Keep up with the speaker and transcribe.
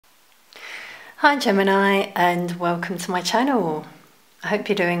Hi Gemini, and welcome to my channel. I hope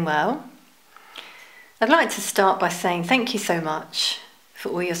you're doing well. I'd like to start by saying thank you so much for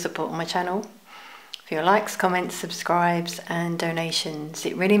all your support on my channel, for your likes, comments, subscribes and donations.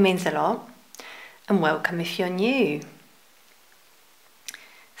 It really means a lot, and welcome if you're new.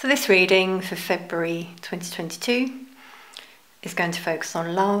 So this reading for February 2022 is going to focus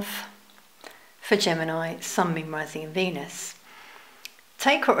on love for Gemini, Sun, Moon, Rising and Venus.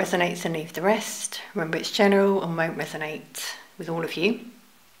 Take what resonates and leave the rest. Remember, it's general and won't resonate with all of you.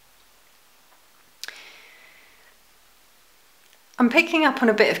 I'm picking up on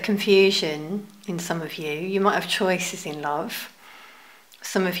a bit of confusion in some of you. You might have choices in love.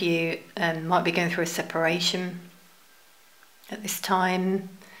 Some of you might be going through a separation at this time,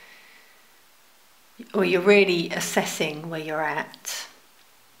 or you're really assessing where you're at.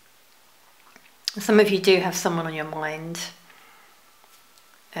 Some of you do have someone on your mind.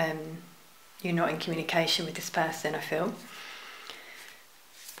 You're not in communication with this person, I feel.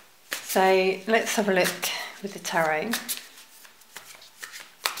 So let's have a look with the tarot,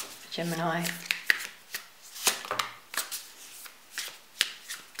 Gemini.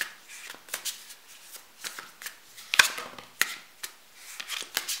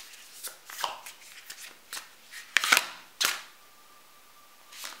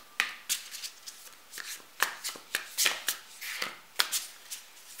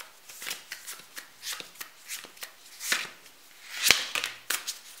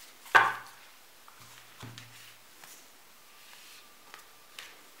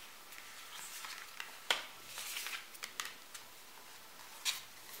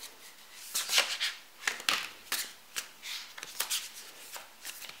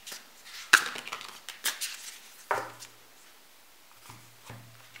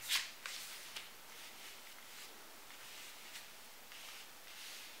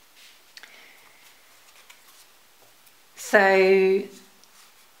 So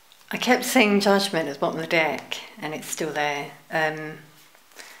I kept seeing Judgment at the bottom of the deck, and it's still there.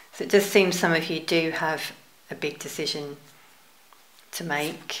 So it does seem some of you do have a big decision to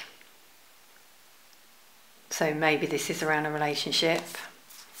make. So maybe this is around a relationship,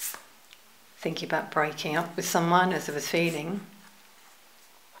 thinking about breaking up with someone, as I was feeling.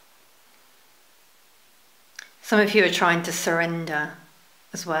 Some of you are trying to surrender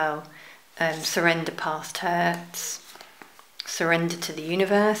as well, surrender past hurts. Surrender to the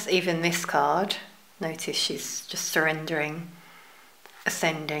universe. Even this card, notice she's just surrendering,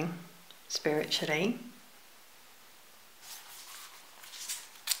 ascending spiritually.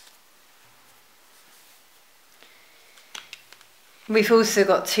 We've also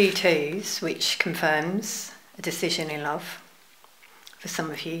got 2 twos, which confirms a decision in love. For some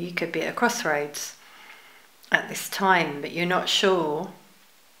of you, you could be at a crossroads at this time, but you're not sure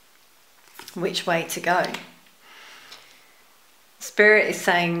which way to go. Spirit is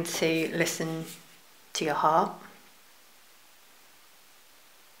saying to listen to your heart.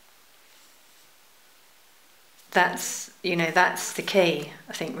 That's the key,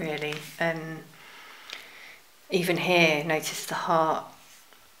 I think, really. Even here, notice the heart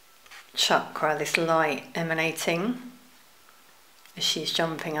chakra, this light emanating as she's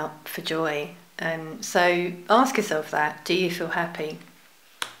jumping up for joy. So ask yourself that. Do you feel happy?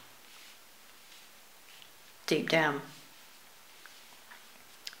 Deep down.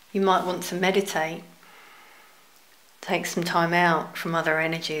 You might want to meditate, take some time out from other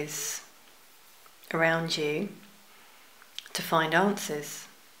energies around you to find answers.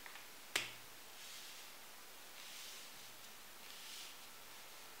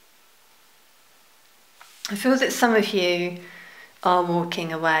 I feel that some of you are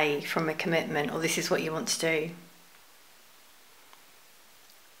walking away from a commitment, or this is what you want to do.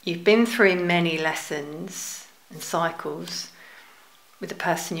 You've been through many lessons and cycles with the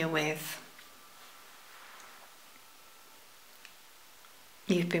person you're with.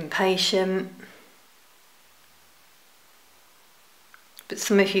 You've been patient, but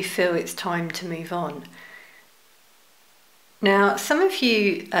some of you feel it's time to move on. Now, some of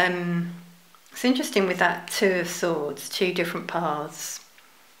you, it's interesting with that 2 of Swords, 2 different paths,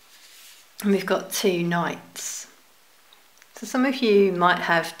 and we've got 2 Knights. So some of you might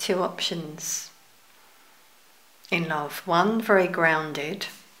have 2 options in love. One very grounded,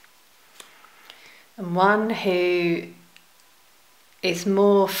 and one who is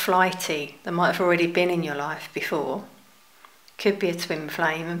more flighty, that might have already been in your life before. Could be a twin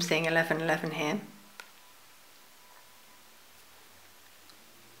flame. I'm seeing 1111 here.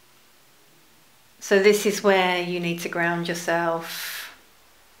 So this is where you need to ground yourself,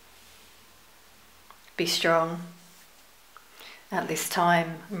 be strong at this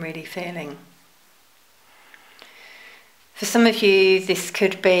time. I'm really feeling For some of you, this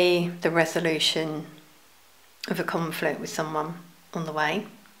could be the resolution of a conflict with someone on the way.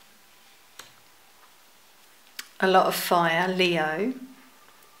 A lot of fire, Leo,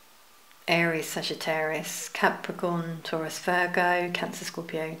 Aries, Sagittarius, Capricorn, Taurus, Virgo, Cancer,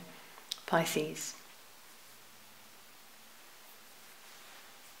 Scorpio, Pisces.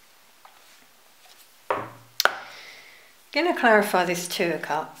 I'm going to clarify this Two of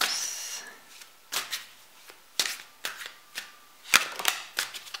Cups.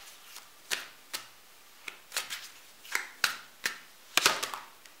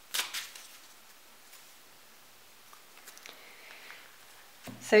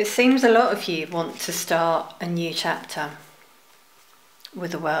 So it seems a lot of you want to start a new chapter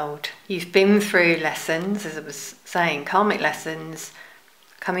with the world. You've been through lessons, as I was saying, karmic lessons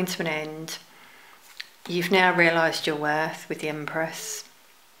coming to an end. You've now realised your worth with the Empress.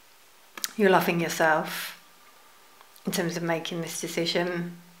 You're loving yourself in terms of making this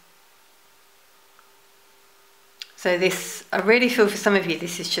decision. So this, I really feel for some of you,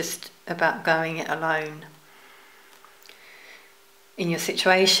 this is just about going it alone in your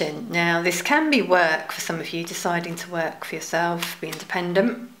situation. Now, this can be work for some of you, deciding to work for yourself, be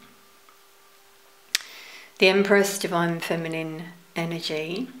independent. The Empress, divine feminine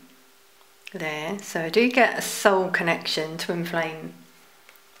energy there. So I do get a soul connection to inflame,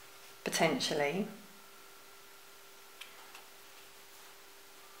 potentially.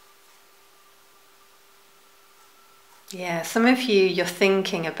 Yeah, some of you, you're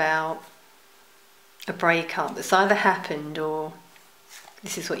thinking about a breakup that's either happened or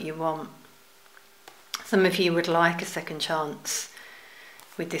this is what you want. Some of you would like a second chance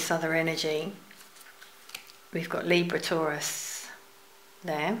with this other energy. We've got Libra, Taurus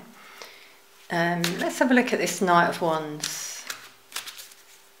there. Let's have a look at this Knight of Wands.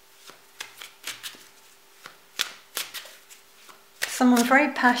 Someone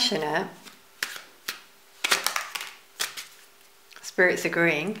very passionate. Spirit's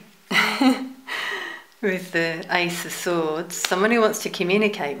agreeing with the Ace of Swords. Someone who wants to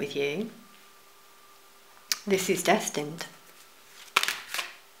communicate with you. This is destined.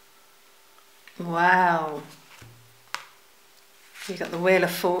 Wow. You've got the Wheel of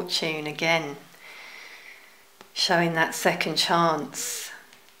Fortune again, showing that second chance,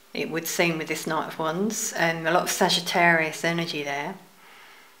 it would seem, with this Knight of Wands, and a lot of Sagittarius energy there.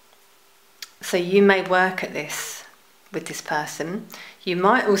 So you may work at this with this person. You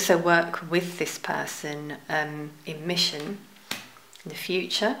might also work with this person in mission in the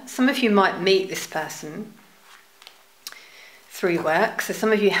future. Some of you might meet this person through work. So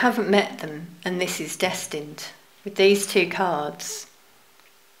some of you haven't met them, and this is destined. With these two cards,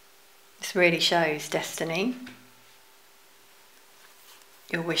 this really shows destiny.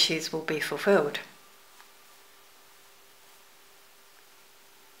 Your wishes will be fulfilled.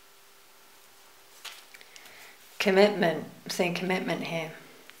 Commitment. I'm seeing commitment here.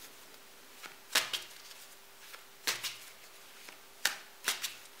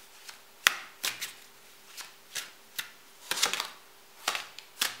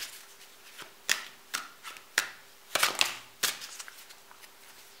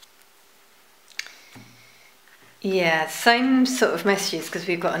 Yeah, same sort of messages, because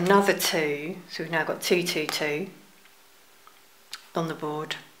we've got another 2, so we've now got 222 on the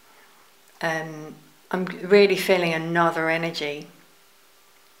board. I'm really feeling another energy.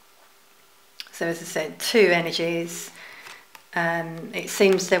 So as I said, 2 energies. It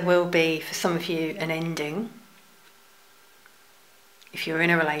seems there will be, for some of you, an ending. If you're in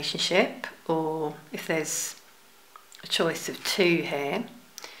a relationship, or if there's a choice of 2 here.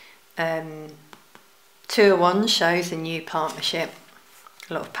 2 of Wands shows a new partnership,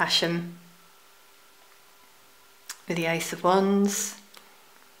 a lot of passion. With the Ace of Wands,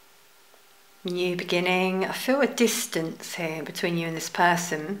 new beginning. I feel a distance here between you and this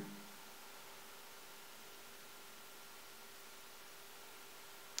person.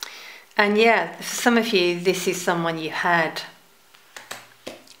 And yeah, for some of you, this is someone you had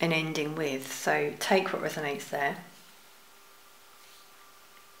an ending with, so take what resonates there.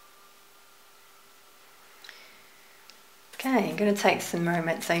 Okay, I'm going to take some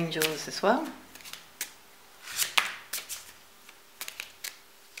romance angels as well.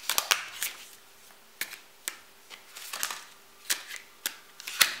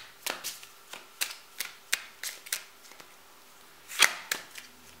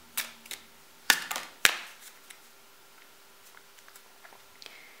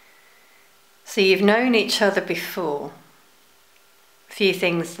 So you've known each other before. A few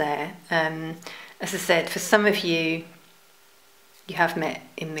things there. As I said, for some of you, you have met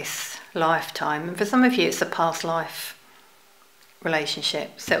in this lifetime, and for some of you it's a past life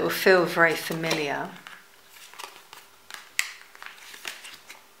relationship, so it will feel very familiar.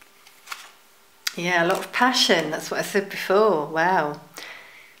 Yeah, a lot of passion, that's what I said before. Wow.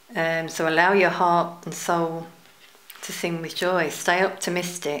 So allow your heart and soul to sing with joy. Stay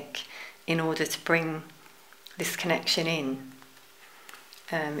optimistic in order to bring this connection in.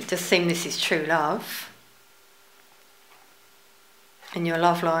 It does seem this is true love. And your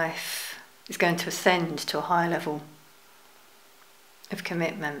love life is going to ascend to a higher level of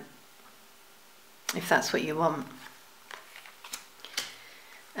commitment, if that's what you want.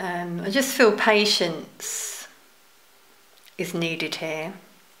 I just feel patience is needed here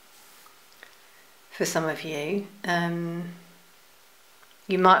for some of you.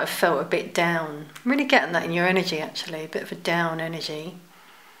 You might have felt a bit down. I'm really getting that in your energy, actually, a bit of a down energy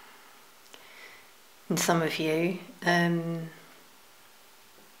in some of you.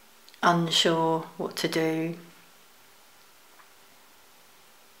 Unsure what to do.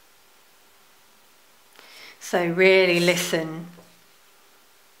 So really listen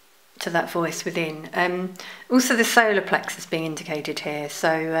to that voice within. Also the solar plexus being indicated here.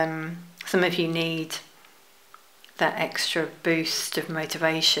 So some of you need that extra boost of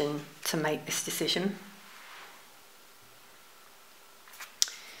motivation to make this decision.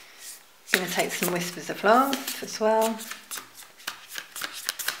 I'm going to take some whispers of love as well.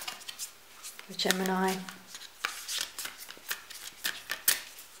 For Gemini.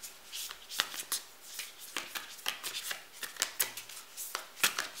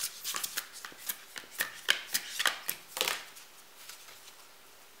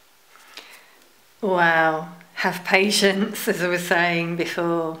 Wow, have patience, as I was saying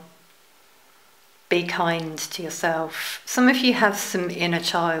before. Be kind to yourself. Some of you have some inner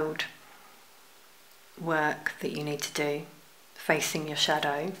child work that you need to do, facing your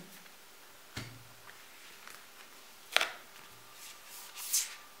shadow.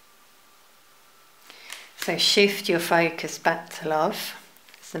 So shift your focus back to love,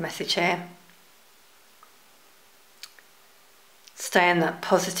 is the message here. Stay in that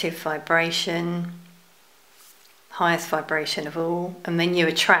positive vibration, highest vibration of all, and then you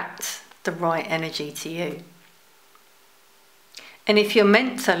attract the right energy to you. And if you're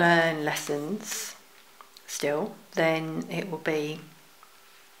meant to learn lessons still, then it will be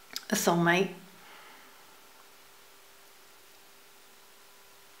a soulmate.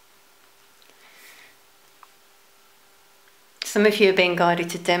 Some of you are being guided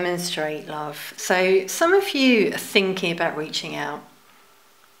to demonstrate love. So some of you are thinking about reaching out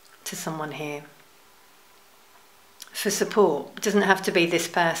to someone here for support. It doesn't have to be this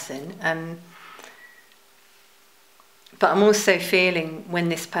person. But I'm also feeling when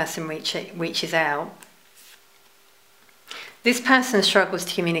this person reaches out, this person struggles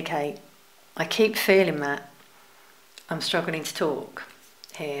to communicate. I keep feeling that. I'm struggling to talk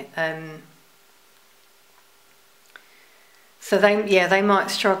here. So they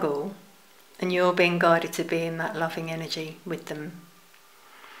might struggle, and you're being guided to be in that loving energy with them.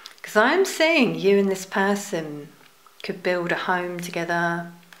 Because I'm seeing you and this person could build a home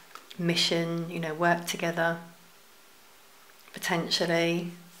together, mission, work together,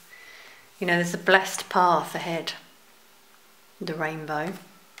 potentially. There's a blessed path ahead, the rainbow.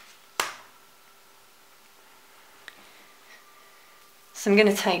 So I'm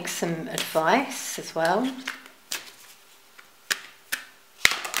going to take some advice as well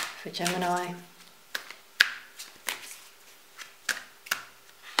for Gemini.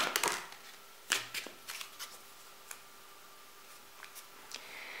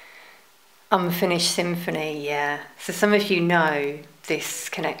 Unfinished symphony, yeah. So some of you know this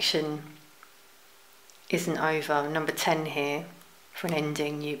connection isn't over. Number 10 here for an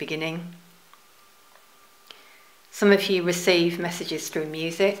ending, new beginning. Some of you receive messages through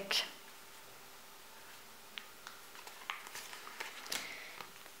music.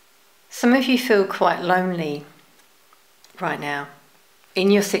 Some of you feel quite lonely right now in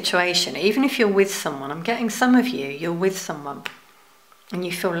your situation. Even if you're with someone, I'm getting some of you're with someone and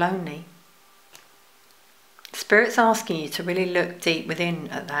you feel lonely. Spirit's asking you to really look deep within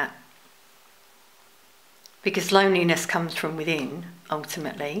at that. Because loneliness comes from within,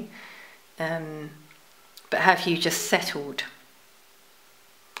 ultimately. But have you just settled?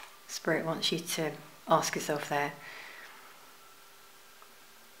 Spirit wants you to ask yourself there.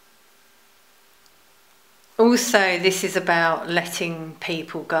 Also, this is about letting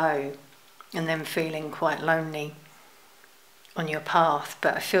people go and then feeling quite lonely on your path.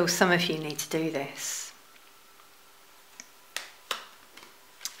 But I feel some of you need to do this.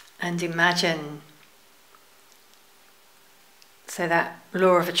 And imagine, so that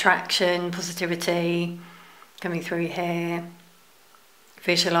law of attraction, positivity coming through here.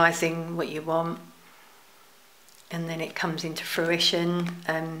 visualizing what you want, and then it comes into fruition.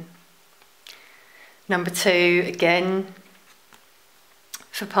 Number 2, again,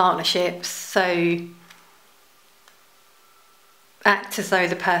 for partnerships, so act as though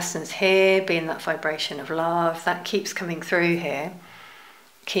the person's here, be in that vibration of love. That keeps coming through here.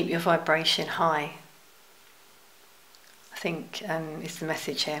 Keep your vibration high, I think, is the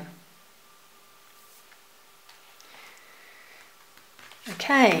message here.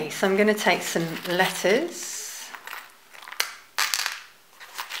 Okay, so I'm going to take some letters.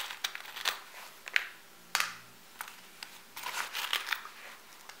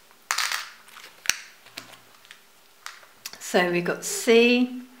 So we've got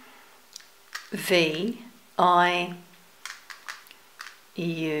C, V, I,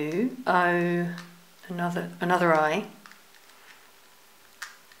 U, O, another I,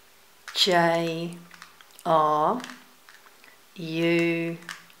 J, R, U,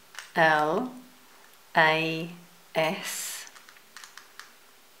 L, A, S,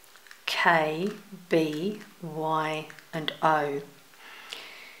 K, B, Y, and O.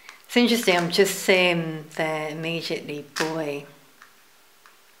 It's interesting, I'm just seeing there immediately boy.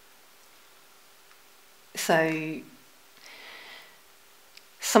 So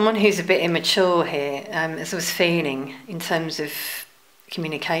someone who's a bit immature here, as I was feeling in terms of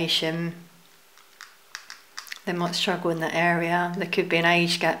communication, they might struggle in that area. There could be an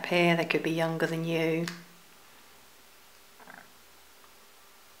age gap here, they could be younger than you.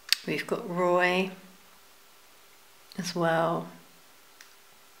 We've got Roy as well.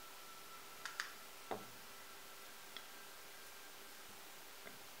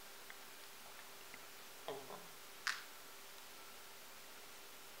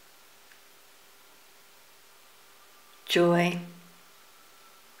 Joy.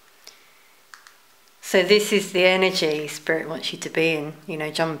 So this is the energy Spirit wants you to be in, you know,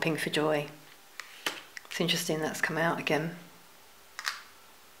 jumping for joy. It's interesting that's come out again.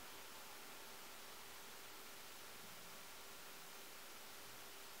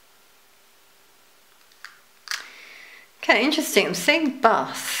 Okay, interesting. I'm seeing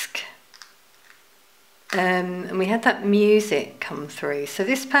busk. And we had that music come through. So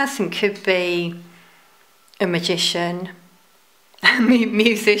this person could be a magician,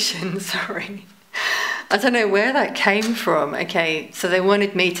 musician, sorry. I don't know where that came from. Okay, so they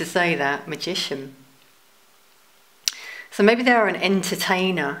wanted me to say that, magician. So maybe they're an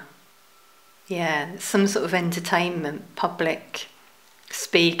entertainer. Yeah, some sort of entertainment, public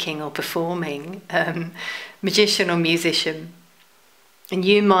speaking or performing, magician or musician. And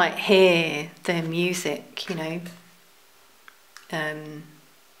you might hear their music, you know,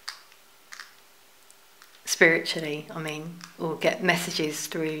 spiritually, I mean, or get messages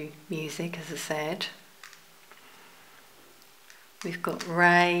through music, as I said. We've got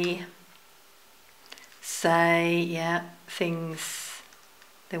Ray, say, yeah, things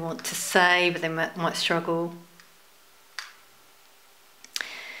they want to say, but they might struggle.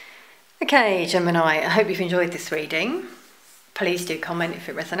 Okay, Gemini, I hope you've enjoyed this reading. Please do comment if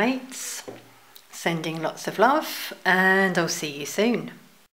it resonates. Sending lots of love, and I'll see you soon.